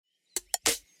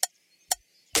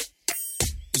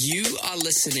You are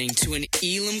listening to an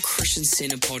Elim Christian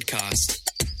Center podcast.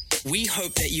 We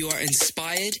hope that you are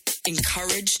inspired,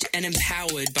 encouraged, and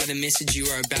empowered by the message you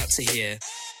are about to hear.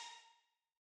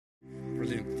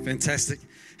 Brilliant. Fantastic.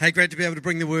 Hey, great to be able to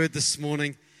bring the word this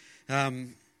morning.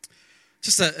 Again,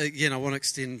 I want to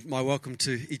extend my welcome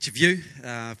to each of you.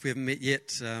 If we haven't met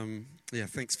yet,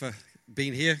 thanks for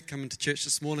being here, coming to church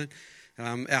this morning.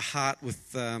 Our heart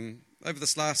with over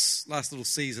this last little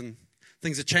season,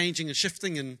 things are changing and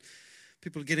shifting, and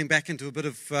people are getting back into a bit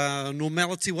of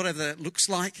normality, whatever that looks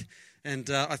like. And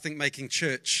I think making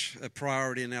church a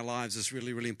priority in our lives is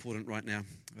really, really important right now.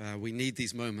 We need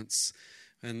these moments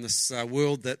in this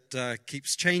world that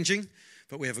keeps changing,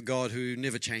 but we have a God who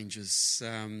never changes.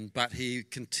 But He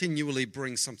continually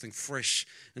brings something fresh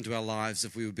into our lives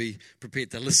if we would be prepared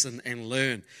to listen and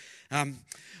learn.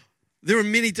 There are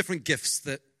many different gifts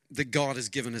that God has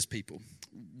given His people.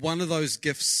 One of those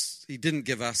gifts He didn't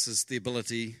give us is the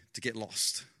ability to get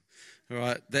lost. All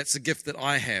right, that's a gift that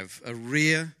I have, a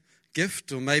rare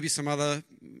gift, or maybe some other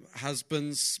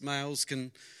husbands, males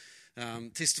can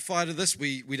testify to this.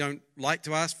 We don't like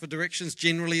to ask for directions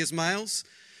generally as males,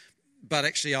 but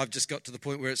actually I've just got to the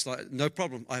point where it's like, no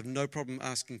problem. I have no problem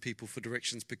asking people for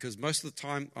directions because most of the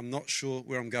time I'm not sure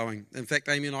where I'm going. In fact,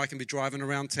 Amy and I can be driving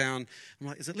around town. I'm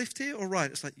like, is it left here or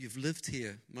right? It's like, you've lived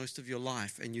here most of your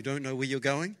life and you don't know where you're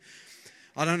going.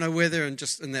 I don't know whether, and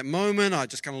just in that moment, I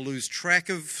just kind of lose track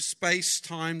of space,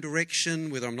 time, direction,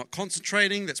 whether I'm not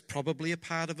concentrating. That's probably a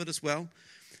part of it as well.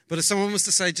 But if someone was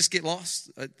to say, just get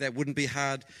lost, that wouldn't be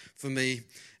hard for me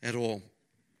at all.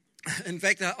 In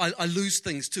fact, I lose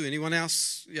things too. Anyone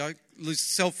else, lose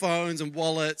cell phones and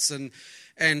wallets and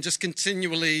just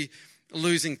continually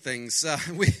losing things.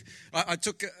 I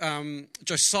took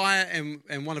Josiah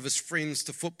and one of his friends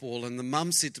to football, and the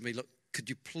mum said to me, look, could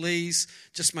you please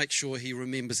just make sure he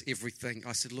remembers everything?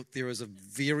 I said, look, there is a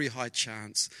very high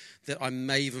chance that I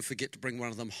may even forget to bring one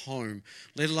of them home,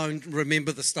 let alone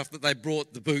remember the stuff that they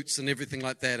brought, the boots and everything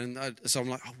like that. And so I'm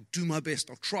like, I'll do my best.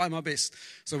 I'll try my best.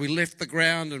 So we left the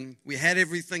ground and we had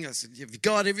everything. I said, have you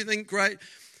got everything? Great.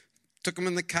 Took him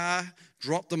in the car,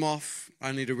 dropped them off,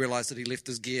 only to realize that he left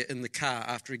his gear in the car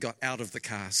after he got out of the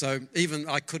car. So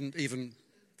I couldn't even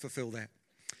fulfill that.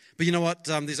 But you know what?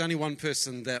 There's only one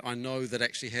person that I know that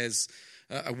actually has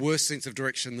a worse sense of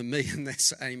direction than me, and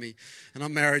that's Amy. And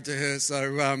I'm married to her,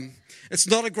 so it's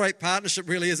not a great partnership,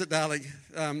 really, is it, darling?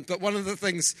 But one of the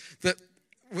things that,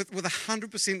 with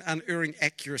 100% unerring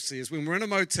accuracy, is when we're in a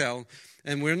motel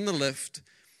and we're in the lift,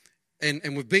 and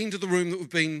we've been to the room that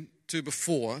we've been to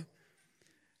before.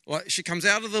 Like, she comes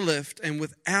out of the lift, and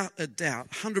without a doubt,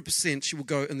 100%, she will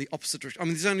go in the opposite direction. I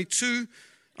mean, there's only two.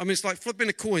 I mean, it's like flipping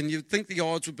a coin. You'd think the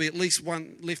odds would be at least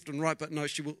one left and right, but no,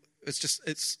 she will.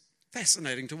 It's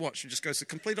fascinating to watch. She just goes the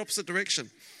complete opposite direction.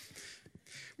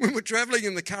 When we're traveling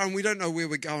in the car and we don't know where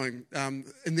we're going,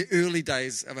 in the early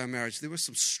days of our marriage, there was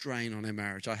some strain on our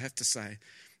marriage, I have to say.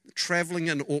 Traveling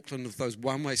in Auckland with those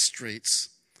one-way streets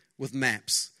with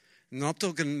maps. I'm not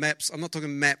talking maps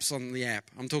on the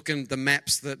app. I'm talking the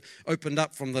maps that opened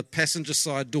up from the passenger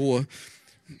side door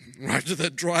right to the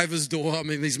driver's door. I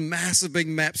mean, these massive big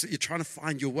maps that you're trying to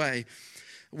find your way.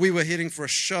 We were heading for a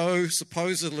show,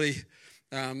 supposedly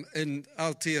in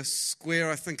Aotea Square,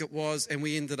 I think it was, and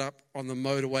we ended up on the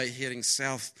motorway heading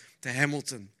south to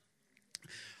Hamilton.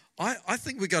 I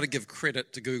think we've got to give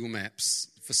credit to Google Maps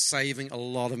for saving a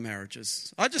lot of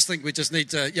marriages. I just think we just need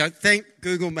to thank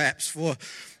Google Maps for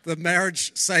the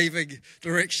marriage-saving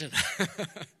direction.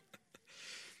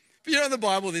 But in the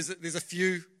Bible, there's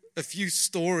a few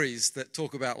stories that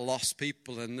talk about lost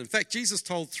people. And in fact, Jesus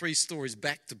told 3 stories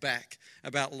back to back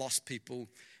about lost people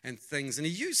and things. And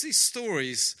He used these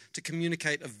stories to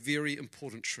communicate a very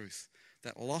important truth,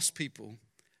 that lost people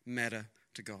matter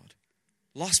to God.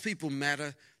 Lost people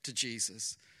matter to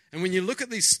Jesus. And when you look at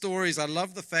these stories, I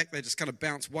love the fact they just kind of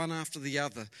bounce one after the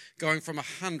other, going from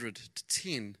 100 to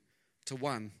 10 to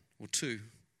 1 or 2.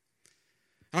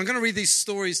 I'm going to read these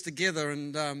stories together,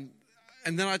 and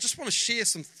then I just want to share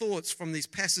some thoughts from these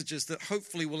passages that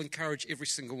hopefully will encourage every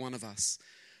single one of us.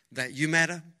 That you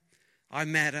matter, I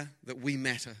matter, that we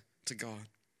matter to God.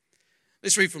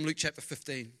 Let's read from Luke chapter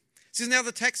 15. It says, now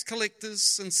the tax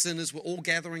collectors and sinners were all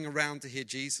gathering around to hear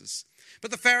Jesus.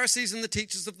 But the Pharisees and the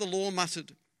teachers of the law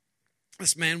muttered,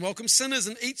 this man welcomes sinners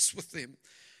and eats with them.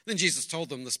 Then Jesus told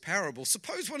them this parable.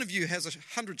 Suppose one of you has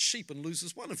 100 sheep and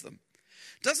loses one of them.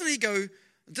 Doesn't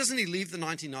he leave the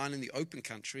 99 in the open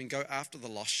country and go after the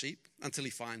lost sheep until he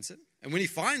finds it? And when he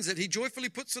finds it, he joyfully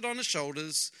puts it on his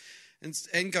shoulders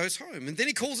and goes home. And then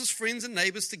he calls his friends and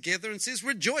neighbors together and says,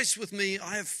 rejoice with me,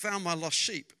 I have found my lost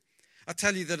sheep. I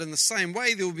tell you that in the same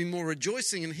way, there will be more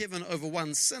rejoicing in heaven over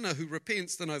one sinner who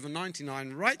repents than over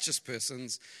 99 righteous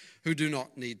persons who do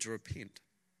not need to repent.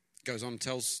 Goes on,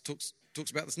 talks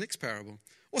about this next parable.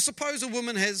 Or suppose a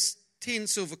woman has 10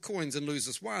 silver coins and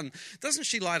loses one. Doesn't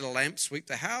she light a lamp, sweep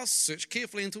the house, search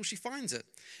carefully until she finds it?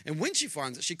 And when she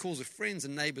finds it, she calls her friends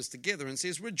and neighbors together and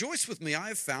says, "Rejoice with me, I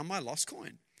have found my lost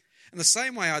coin." In the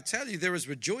same way, I tell you, there is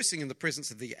rejoicing in the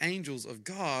presence of the angels of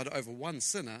God over one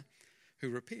sinner who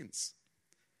repents.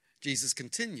 Jesus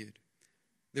continued.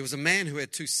 There was a man who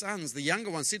had 2 sons. The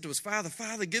younger one said to his father,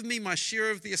 "Father, give me my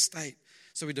share of the estate."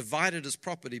 So he divided his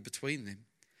property between them.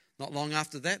 Not long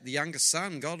after that, the younger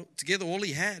son got together all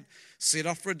he had, set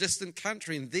off for a distant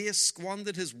country, and there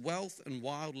squandered his wealth in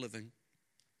wild living.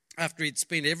 After he'd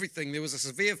spent everything, there was a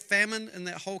severe famine in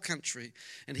that whole country,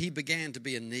 and he began to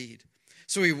be in need.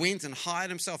 So he went and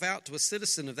hired himself out to a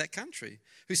citizen of that country,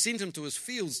 who sent him to his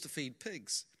fields to feed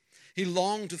pigs. He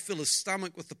longed to fill his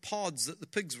stomach with the pods that the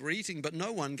pigs were eating, but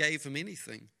no one gave him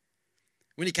anything.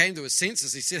 When he came to his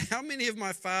senses, he said, "How many of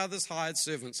my father's hired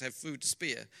servants have food to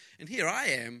spare? And here I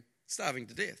am, starving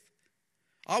to death.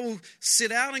 I will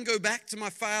set out and go back to my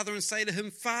father and say to him,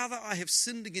 'Father, I have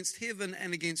sinned against heaven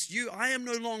and against you. I am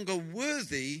no longer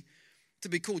worthy to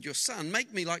be called your son.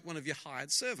 Make me like one of your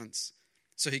hired servants.'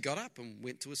 So he got up and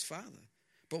went to his father.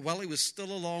 But while he was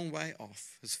still a long way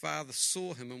off, his father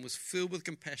saw him and was filled with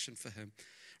compassion for him.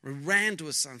 He ran to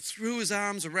his son, threw his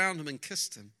arms around him and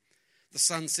kissed him. The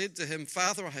son said to him,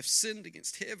 'Father, I have sinned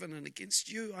against heaven and against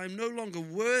you. I am no longer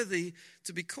worthy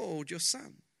to be called your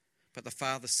son.' But the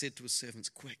father said to his servants,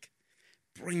 'Quick,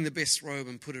 bring the best robe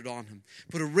and put it on him.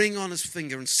 Put a ring on his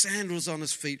finger and sandals on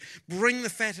his feet. Bring the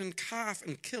fattened calf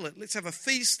and kill it. Let's have a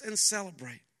feast and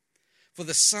celebrate. For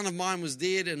the son of mine was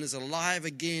dead and is alive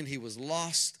again. He was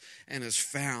lost and is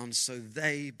found.' So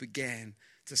they began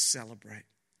to celebrate."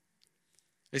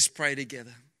 Let's pray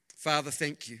together. Father,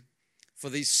 thank you for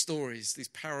these stories, these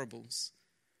parables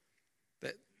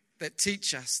that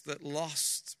teach us that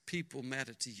lost people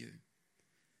matter to you.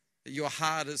 That your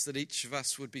heart is that each of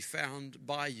us would be found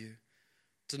by you,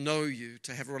 to know you,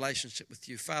 to have a relationship with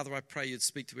you. Father, I pray you'd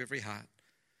speak to every heart,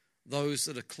 those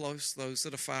that are close, those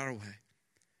that are far away.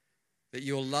 That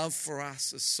your love for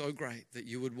us is so great that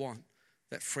you would want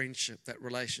that friendship, that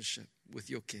relationship with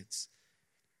your kids.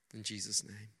 In Jesus'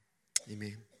 name,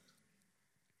 amen.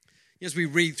 As we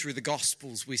read through the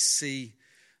Gospels, we see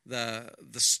the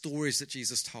stories that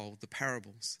Jesus told, the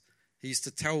parables. He used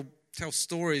to tell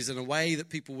stories in a way that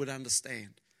people would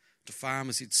understand. To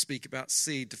farmers, he'd speak about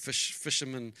seed. To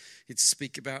fishermen, he'd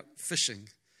speak about fishing.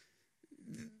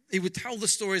 He would tell the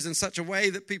stories in such a way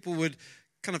that people would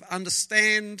kind of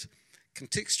understand,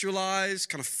 contextualize,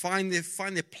 kind of find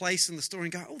their place in the story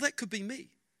and go, "Oh, that could be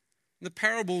me." In the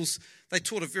parables, they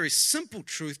taught a very simple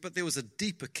truth, but there was a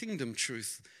deeper kingdom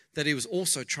truth that he was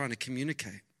also trying to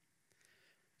communicate.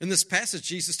 In this passage,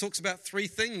 Jesus talks about 3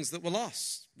 things that were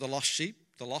lost: the lost sheep,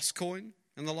 the lost coin,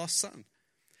 and the lost son.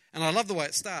 And I love the way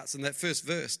it starts in that first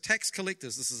verse. Tax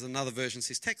collectors, this is another version,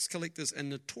 says, tax collectors and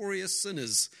notorious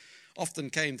sinners often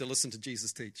came to listen to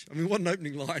Jesus teach. I mean, what an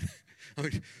opening line. I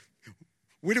mean,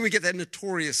 where do we get that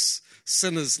notorious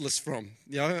sinners list from?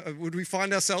 Would we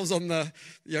find ourselves on the,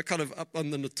 kind of up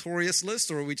on the notorious list,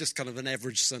 or are we just kind of an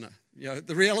average sinner?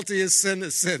 The reality is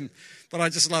sin, but I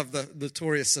just love the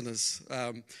notorious sinners.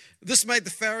 This made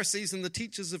the Pharisees and the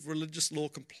teachers of religious law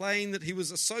complain that he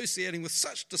was associating with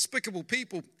such despicable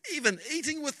people, even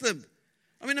eating with them.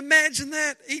 I mean, imagine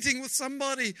that, eating with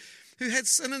somebody who had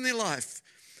sin in their life.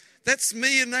 That's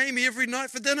me and Amy every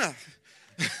night for dinner.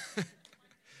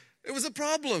 It was a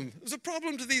problem. It was a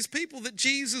problem to these people that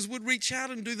Jesus would reach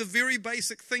out and do the very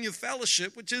basic thing of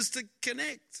fellowship, which is to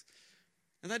connect.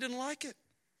 And they didn't like it.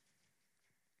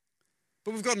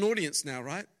 But we've got an audience now,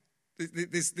 right?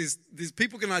 There's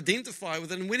people can identify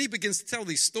with it. And when he begins to tell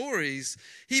these stories,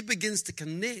 he begins to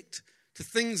connect to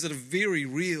things that are very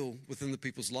real within the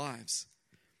people's lives.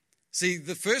 See,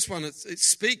 the first one, it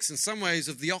speaks in some ways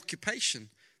of the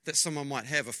occupation that someone might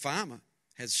have. A farmer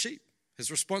has sheep. His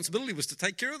responsibility was to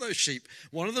take care of those sheep.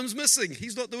 One of them's missing.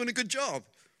 He's not doing a good job.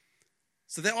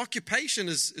 So that occupation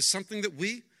is something that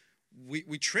we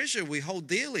treasure, we hold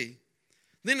dearly.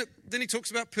 Then he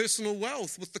talks about personal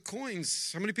wealth with the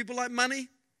coins. How many people like money?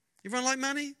 Everyone like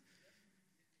money?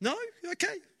 No?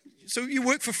 Okay. So you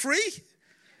work for free?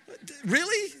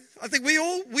 Really? I think we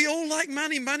all like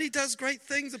money. Money does great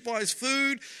things. It buys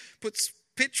food, puts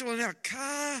petrol in our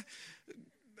car,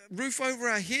 roof over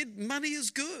our head. Money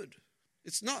is good.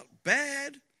 It's not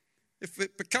bad. If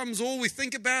it becomes all we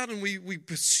think about and we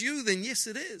pursue, then yes,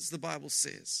 it is, the Bible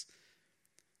says.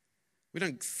 We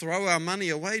don't throw our money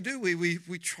away, do we?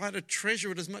 We try to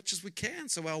treasure it as much as we can,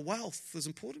 so our wealth is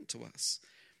important to us.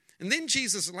 And then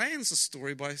Jesus lands the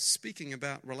story by speaking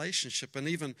about relationship, and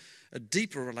even a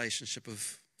deeper relationship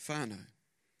of whānau,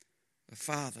 a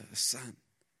father, a son,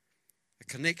 a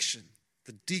connection,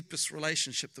 the deepest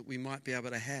relationship that we might be able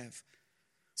to have.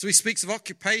 So he speaks of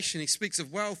occupation, he speaks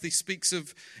of wealth, he speaks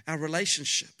of our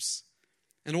relationships.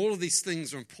 And all of these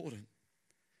things are important.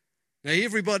 Now,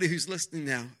 everybody who's listening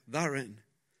now,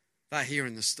 they're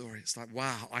hearing the story. It's like,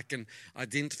 wow, I can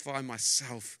identify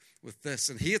myself with this.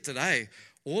 And here today,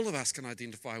 all of us can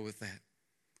identify with that.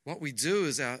 What we do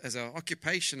as our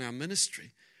occupation, our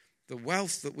ministry, the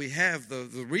wealth that we have,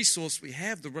 the resource we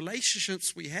have, the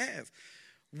relationships we have.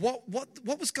 What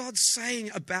was God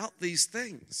saying about these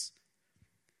things?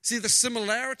 See, the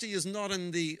similarity is not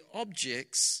in the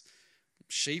objects,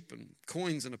 sheep and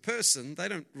coins and a person. They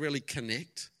don't really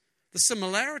connect. The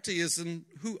similarity is in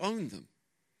who owned them.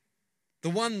 The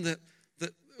one that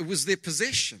it was their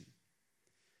possession.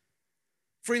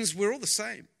 Friends, we're all the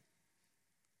same.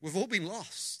 We've all been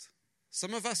lost.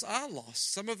 Some of us are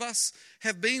lost. Some of us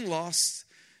have been lost,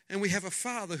 and we have a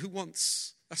Father who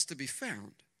wants us to be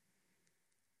found.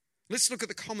 Let's look at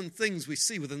the common things we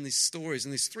see within these stories,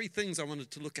 and there's three things I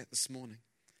wanted to look at this morning.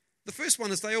 The first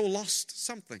one is they all lost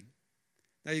something.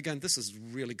 Now you're going, this is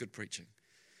really good preaching.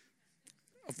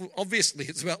 Obviously,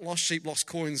 it's about lost sheep, lost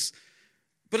coins.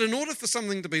 But in order for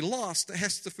something to be lost, it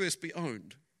has to first be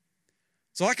owned.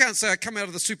 So I can't say I come out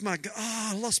of the supermarket and go,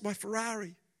 I lost my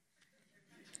Ferrari.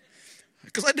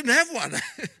 Because I didn't have one.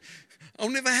 I'll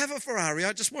never have a Ferrari.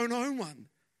 I just won't own one.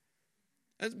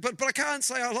 But I can't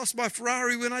say I lost my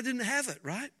Ferrari when I didn't have it,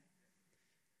 right?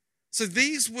 So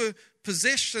these were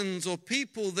possessions or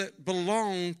people that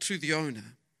belong to the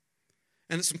owner.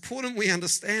 And it's important we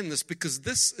understand this, because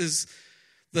this is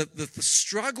the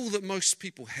struggle that most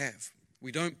people have.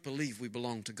 We don't believe we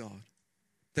belong to God,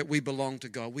 that we belong to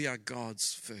God. We are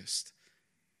God's first.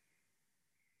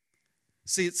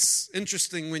 See, it's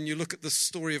interesting when you look at the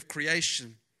story of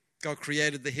creation. God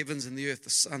created the heavens and the earth, the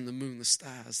sun, the moon, the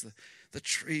stars, the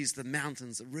trees, the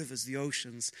mountains, the rivers, the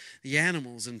oceans, the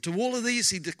animals. And to all of these,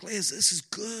 he declares, this is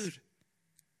good.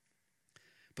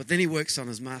 But then he works on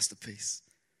his masterpiece.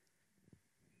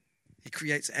 He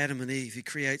creates Adam and Eve. He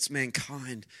creates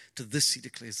mankind. To this, he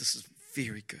declares, this is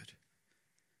very good.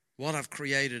 What I've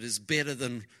created is better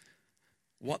than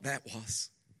what that was.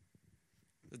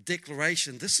 The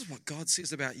declaration, this is what God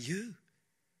says about you.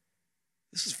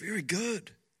 This is very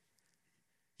good.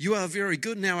 You are very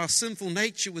good. Now, our sinful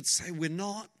nature would say we're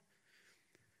not.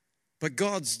 But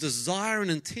God's desire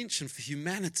and intention for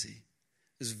humanity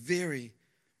is very,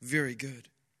 very good.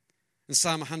 In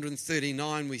Psalm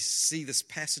 139, we see this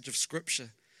passage of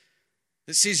Scripture.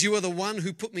 It says, you are the one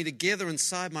who put me together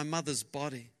inside my mother's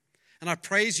body. And I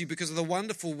praise you because of the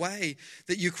wonderful way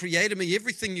that you created me.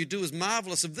 Everything you do is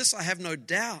marvelous. Of this I have no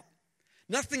doubt.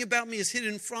 Nothing about me is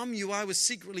hidden from you. I was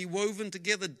secretly woven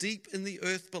together deep in the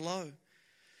earth below.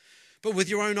 But with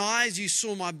your own eyes you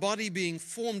saw my body being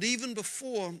formed. Even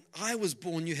before I was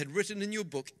born, you had written in your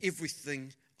book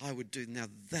everything I would do. Now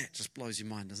that just blows your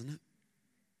mind, doesn't it?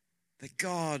 That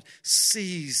God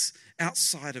sees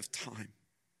outside of time.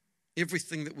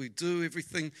 Everything that we do,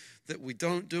 everything that we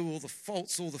don't do, all the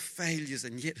faults, all the failures,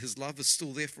 and yet his love is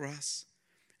still there for us.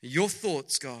 Your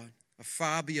thoughts, God, are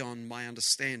far beyond my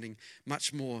understanding,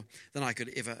 much more than I could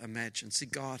ever imagine. See,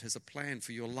 God has a plan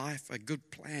for your life, a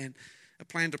good plan, a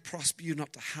plan to prosper you,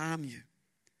 not to harm you,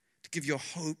 to give you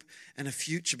a hope and a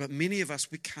future. But many of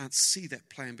us, we can't see that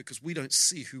plan because we don't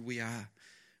see who we are.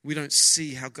 We don't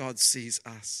see how God sees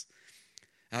us.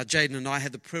 Jaden and I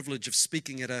had the privilege of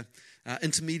speaking at an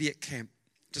intermediate camp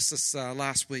just this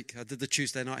last week. I did the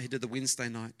Tuesday night, he did the Wednesday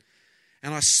night.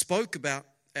 And I spoke about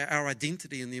our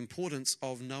identity and the importance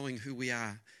of knowing who we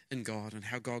are in God and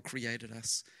how God created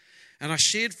us. And I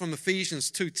shared from Ephesians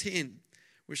 2:10,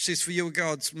 which says, for you are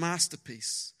God's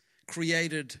masterpiece,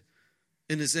 created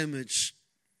in his image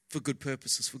for good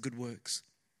purposes, for good works.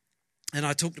 And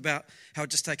I talked about how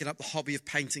I'd just taken up the hobby of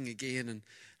painting again. And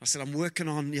I said, I'm working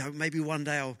on, maybe one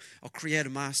day I'll create a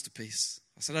masterpiece.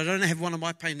 I said, I don't have one of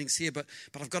my paintings here, but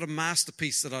I've got a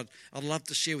masterpiece that I'd love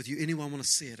to share with you. Anyone want to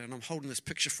see it? And I'm holding this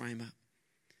picture frame up.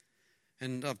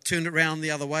 And I've turned it around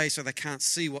the other way so they can't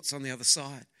see what's on the other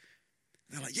side.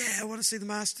 And they're like, yeah, I want to see the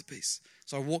masterpiece.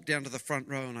 So I walk down to the front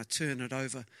row and I turn it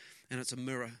over and it's a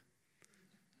mirror.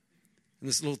 And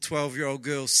this little 12-year-old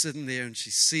girl's sitting there and she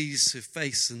sees her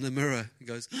face in the mirror and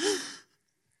goes,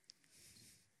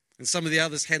 and some of the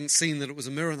others hadn't seen that it was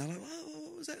a mirror. And they're like, oh,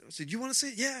 what was that? I said, you want to see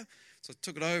it? Yeah. So I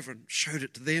took it over and showed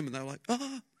it to them and they were like,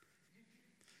 oh.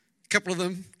 A couple of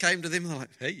them came to them and they're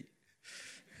like, hey.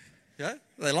 Yeah,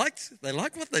 they liked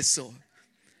what they saw.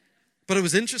 But it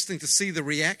was interesting to see the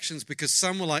reactions because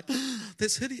some were like, oh,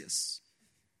 that's hideous.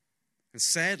 And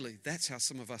sadly, that's how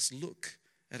some of us look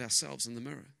at ourselves in the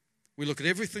mirror. We look at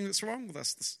everything that's wrong with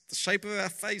us, the shape of our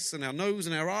face and our nose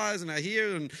and our eyes and our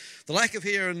hair and the lack of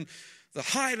hair and the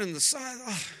height and the size.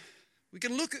 Oh, we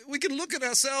can look at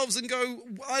ourselves and go,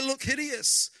 I look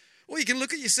hideous. Or you can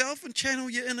look at yourself and channel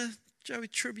your inner Joey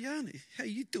Tribbiani. How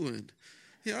you doing?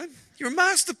 You know, you're a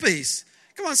masterpiece.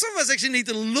 Come on, some of us actually need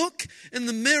to look in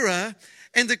the mirror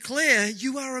and declare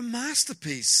you are a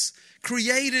masterpiece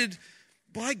created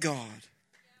by God.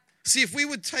 See, if we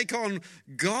would take on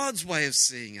God's way of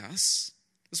seeing us,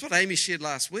 that's what Amy shared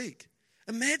last week.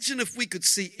 Imagine if we could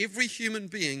see every human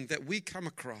being that we come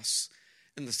across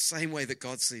in the same way that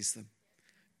God sees them.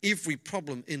 Every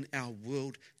problem in our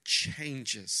world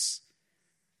changes.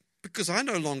 Because I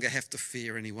no longer have to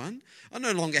fear anyone. I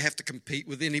no longer have to compete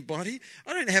with anybody.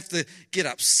 I don't have to get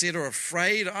upset or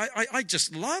afraid. I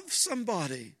just love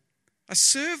somebody. I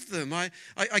serve them.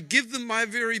 I give them my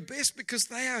very best because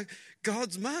they are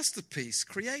God's masterpiece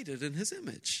created in His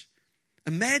image.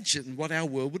 Imagine what our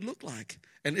world would look like.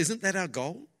 And isn't that our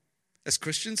goal as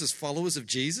Christians, as followers of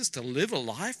Jesus, to live a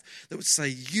life that would say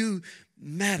you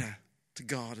matter to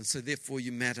God and so therefore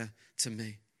you matter to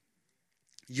me.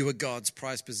 You are God's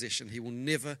prized possession. He will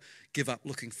never give up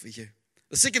looking for you.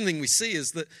 The second thing we see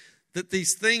is that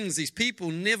these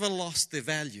people never lost their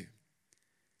value.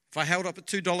 If I held up a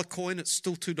 $2 coin, it's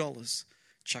still $2.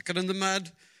 Chuck it in the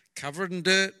mud, cover it in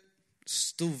dirt,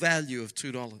 still value of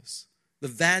 $2. The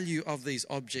value of these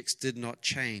objects did not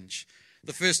change.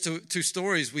 The first two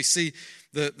stories, we see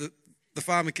the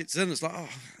farmer gets in, it's like,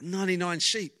 99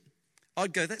 sheep.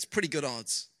 I'd go, that's pretty good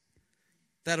odds.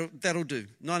 That'll do.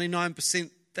 99%,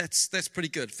 that's pretty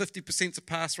good. 50%'s a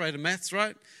pass rate of maths,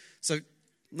 right? So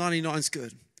 99's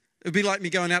good. It would be like me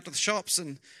going out to the shops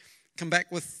and come back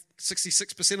with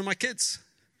 66% of my kids.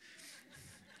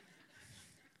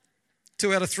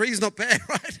 2 out of 3 is not bad,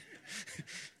 right?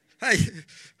 Hey,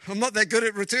 I'm not that good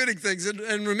at returning things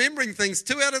and remembering things.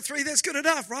 2 out of 3, that's good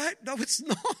enough, right? No, it's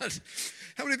not.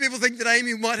 How many people think that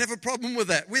Amy might have a problem with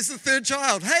that? Where's the third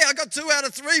child? Hey, I got 2 out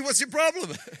of 3. What's your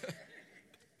problem?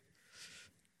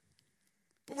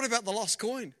 But what about the lost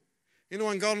coin?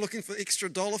 Anyone gone looking for extra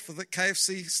 $1 for the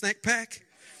KFC snack pack?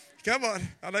 Come on.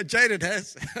 I know Jaden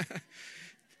has.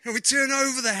 And we turn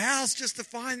over the house just to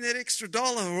find that extra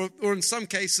 $1 or in some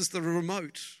cases the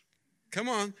remote. Come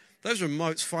on. Those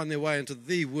remotes find their way into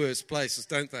the worst places,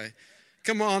 don't they?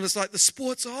 Come on, it's like the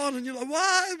sport's on and you're like,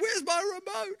 why? Where's my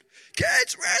remote?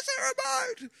 Kids, where's the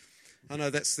remote? I know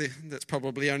that's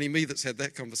probably only me that's had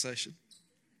that conversation.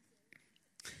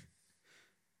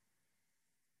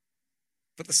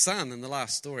 But the son in the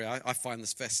last story, I find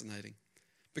this fascinating.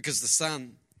 Because the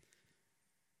son,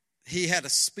 he had a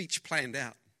speech planned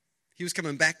out. He was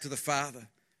coming back to the father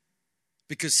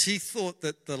because he thought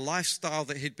that the lifestyle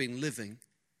that he'd been living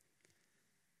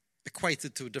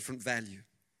equated to a different value.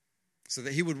 So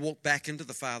that he would walk back into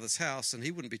the father's house and he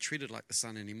wouldn't be treated like the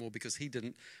son anymore because he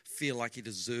didn't feel like he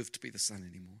deserved to be the son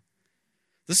anymore.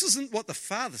 This isn't what the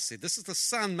father said. This is the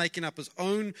son making up his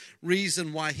own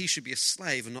reason why he should be a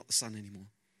slave and not the son anymore.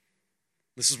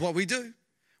 This is what we do.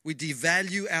 We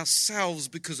devalue ourselves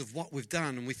because of what we've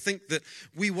done and we think that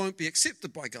we won't be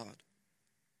accepted by God.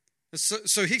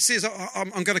 So he says, I'm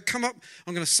going to come up,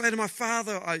 I'm going to say to my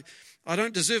father, I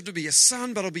don't deserve to be your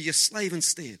son, but I'll be your slave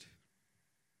instead.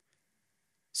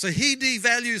 So he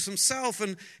devalues himself,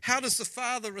 and how does the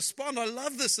father respond? I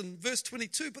love this in verse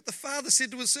 22, but the father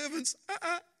said to his servants,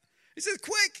 He says,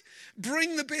 quick,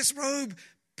 bring the best robe,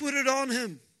 put it on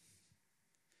him.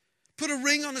 Put a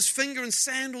ring on his finger and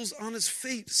sandals on his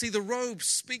feet. See, the robe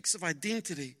speaks of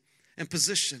identity and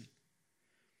position.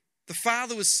 The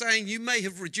father was saying, you may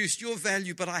have reduced your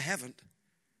value, but I haven't.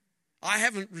 I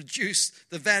haven't reduced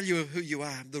the value of who you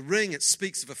are. The ring, it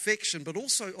speaks of affection, but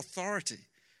also authority.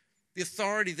 The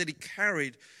authority that he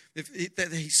carried, that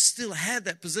he still had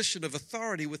that position of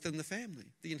authority within the family,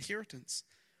 the inheritance.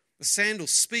 The sandal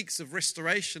speaks of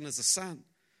restoration as a son.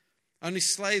 Only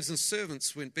slaves and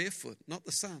servants went barefoot, not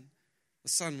the son. The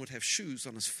son would have shoes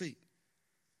on his feet.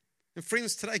 And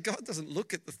friends, today God doesn't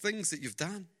look at the things that you've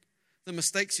done, the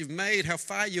mistakes you've made, how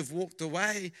far you've walked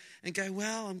away, and go,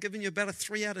 well, I'm giving you about a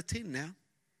 3 out of 10 now.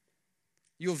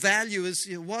 Your value was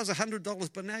 $100,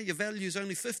 but now your value is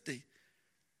only $50.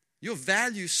 Your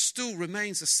value still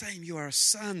remains the same. You are a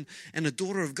son and a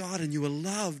daughter of God, and you are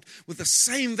loved with the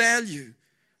same value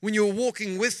when you're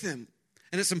walking with Him.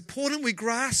 And it's important we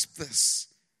grasp this,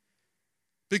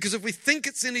 because if we think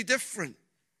it's any different,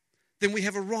 then we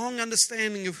have a wrong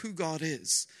understanding of who God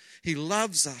is. He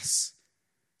loves us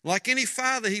Like any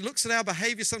father, he looks at our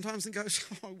behavior sometimes and goes,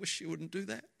 oh, I wish you wouldn't do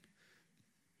that.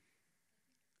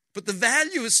 But the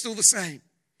value is still the same.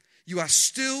 You are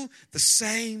still the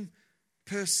same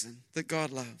person that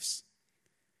God loves.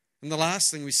 And the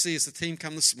last thing we see as the team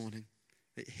come this morning,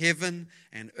 that heaven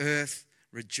and earth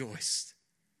rejoiced.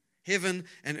 Heaven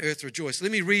and earth rejoiced.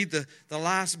 Let me read the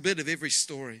last bit of every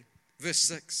story. Verse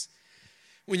 6.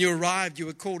 When you arrived, you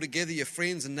would call together your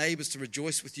friends and neighbors to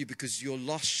rejoice with you because your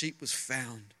lost sheep was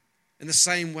found. In the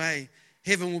same way,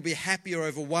 heaven will be happier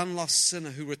over one lost sinner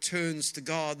who returns to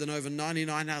God than over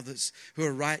 99 others who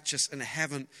are righteous and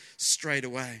haven't strayed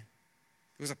away.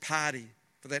 It was a party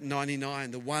for that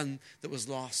 99, the one that was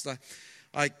lost.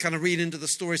 I kind of read into the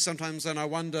story sometimes and I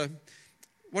wonder,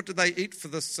 what did they eat for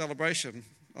this celebration?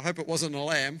 I hope it wasn't a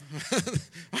lamb.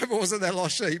 I hope it wasn't that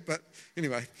lost sheep, but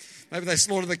anyway, maybe they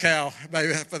slaughtered the cow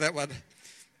maybe for that one.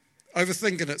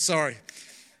 Overthinking it, sorry.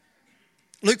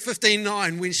 Luke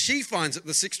 15:9, when she finds it,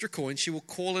 this extra coin, she will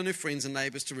call in her friends and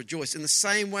neighbors to rejoice. In the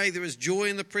same way, there is joy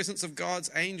in the presence of God's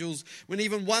angels when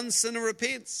even one sinner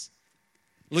repents.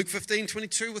 Luke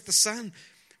 15:22 with the son.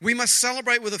 We must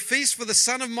celebrate with a feast, for the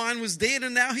son of mine was dead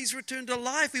and now he's returned to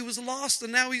life. He was lost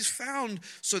and now he's found.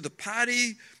 So the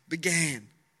party began.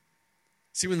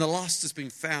 See, when the lost has been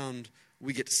found,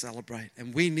 we get to celebrate.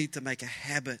 And we need to make a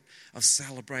habit of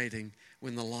celebrating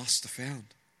when the lost are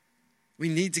found. We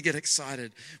need to get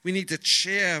excited. We need to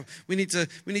cheer. We need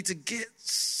to get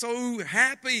so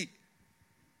happy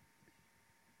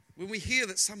when we hear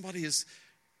that somebody has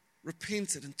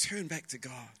repented and turned back to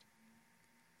God.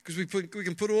 Because we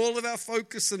can put all of our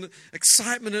focus and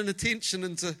excitement and attention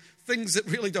into things that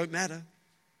really don't matter.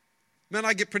 Man,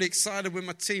 I get pretty excited when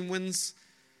my team wins.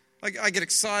 I get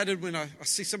excited when I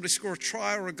see somebody score a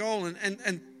try or a goal,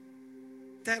 and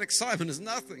that excitement is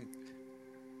nothing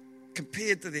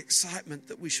compared to the excitement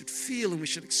that we should feel and we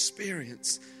should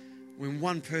experience when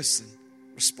one person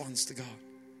responds to God.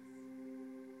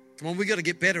 Come on, we've got to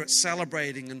get better at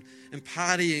celebrating and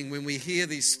partying when we hear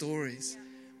these stories.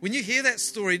 When you hear that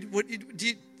story,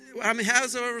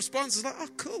 how's our response? It's like, oh,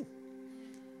 cool.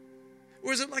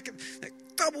 Or is it like a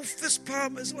double fist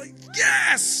pump? It's like,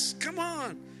 yes, come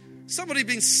on. Somebody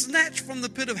been snatched from the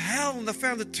pit of hell and they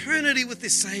found eternity with their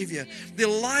Savior. Their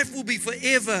life will be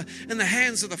forever in the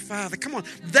hands of the Father. Come on,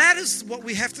 that is what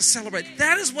we have to celebrate.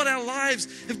 That is what our lives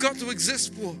have got to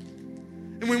exist for.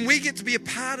 And when we get to be a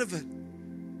part of it,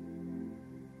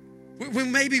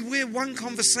 when maybe we're one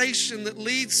conversation that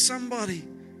leads somebody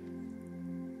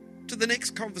to the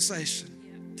next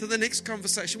conversation, to the next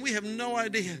conversation. We have no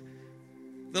idea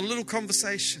the little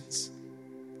conversations.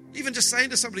 Even just saying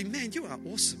to somebody, man, you are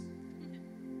awesome.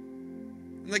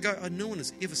 And they go, oh, no one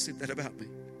has ever said that about me.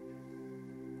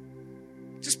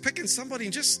 Just picking somebody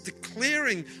and just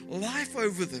declaring life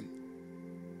over them.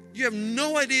 You have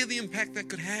no idea the impact that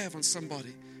could have on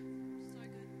somebody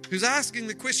who's asking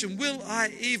the question, will I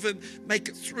even make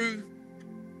it through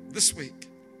this week?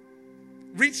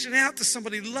 Reaching out to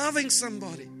somebody, loving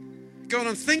somebody, going,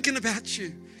 I'm thinking about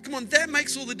you. Come on, that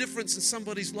makes all the difference in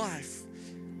somebody's life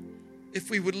if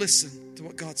we would listen to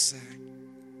what God's saying.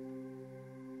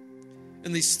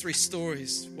 In these three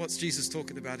stories, what's Jesus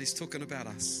talking about? He's talking about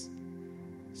us.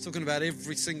 He's talking about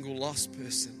every single lost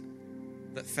person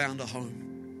that found a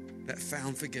home, that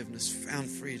found forgiveness, found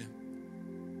freedom.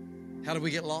 How did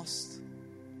we get lost?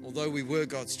 Although we were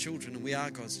God's children and we are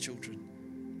God's children,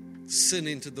 sin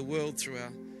entered the world through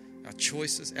our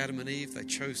choices. Adam and Eve, they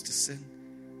chose to sin.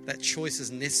 That choice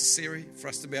is necessary for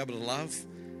us to be able to love.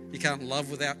 You can't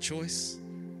love without choice.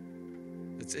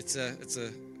 It's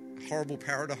a horrible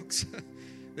paradox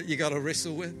that you got to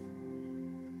wrestle with.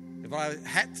 If I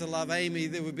had to love Amy,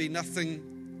 there would be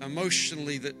nothing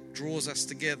emotionally that draws us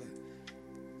together.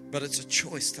 But it's a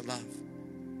choice to love.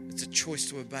 It's a choice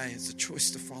to obey. It's a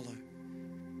choice to follow.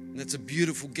 And it's a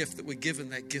beautiful gift that we're given,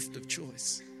 that gift of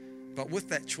choice. But with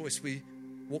that choice, we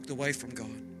walked away from God.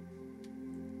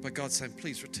 But God's saying,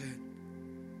 please return.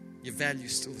 Your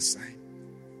value's still the same.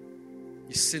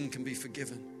 Your sin can be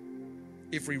forgiven.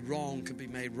 Every wrong can be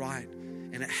made right.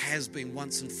 And it has been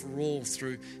once and for all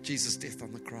through Jesus' death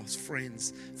on the cross.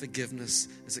 Friends, forgiveness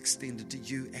is extended to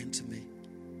you and to me.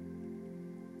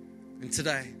 And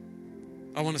today,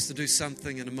 I want us to do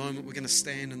something. In a moment, we're going to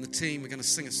stand and the team, we're going to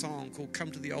sing a song called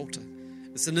Come to the Altar.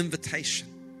 It's an invitation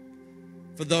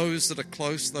for those that are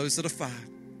close, those that are far.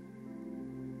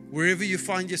 Wherever you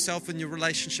find yourself in your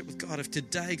relationship with God, if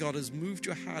today God has moved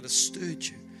your heart, has stirred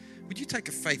you, would you take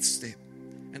a faith step,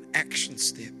 an action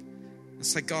step, and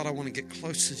say, God, I want to get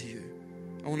closer to you.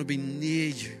 I want to be near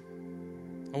you.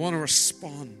 I want to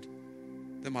respond,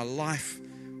 that my life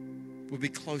will be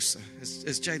closer.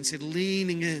 As Jaden said,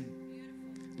 leaning in.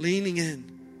 leaning in,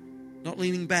 not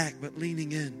leaning back, but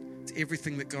leaning in to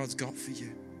everything that God's got for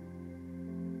you.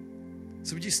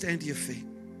 So would you stand to your feet?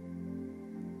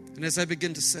 And as I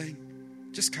begin to sing,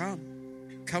 just come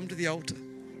to the altar.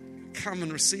 Come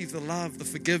and receive the love, the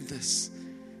forgiveness.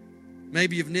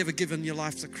 Maybe you've never given your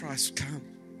life to Christ. Come.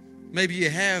 Maybe you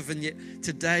have, and yet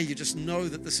today you just know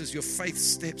that this is your faith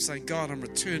step, saying, God, I'm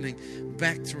returning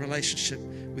back to relationship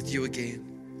with you again.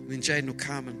 And then Jaden will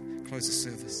come and close the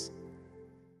service.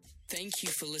 Thank you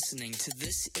for listening to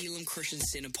this Elim Christian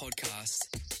Center podcast.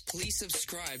 Please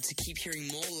subscribe to keep hearing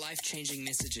more life-changing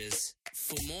messages.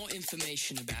 For more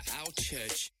information about our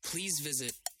church, please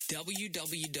visit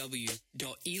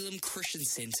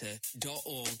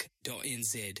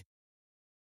www.elimchristiancenter.org.nz.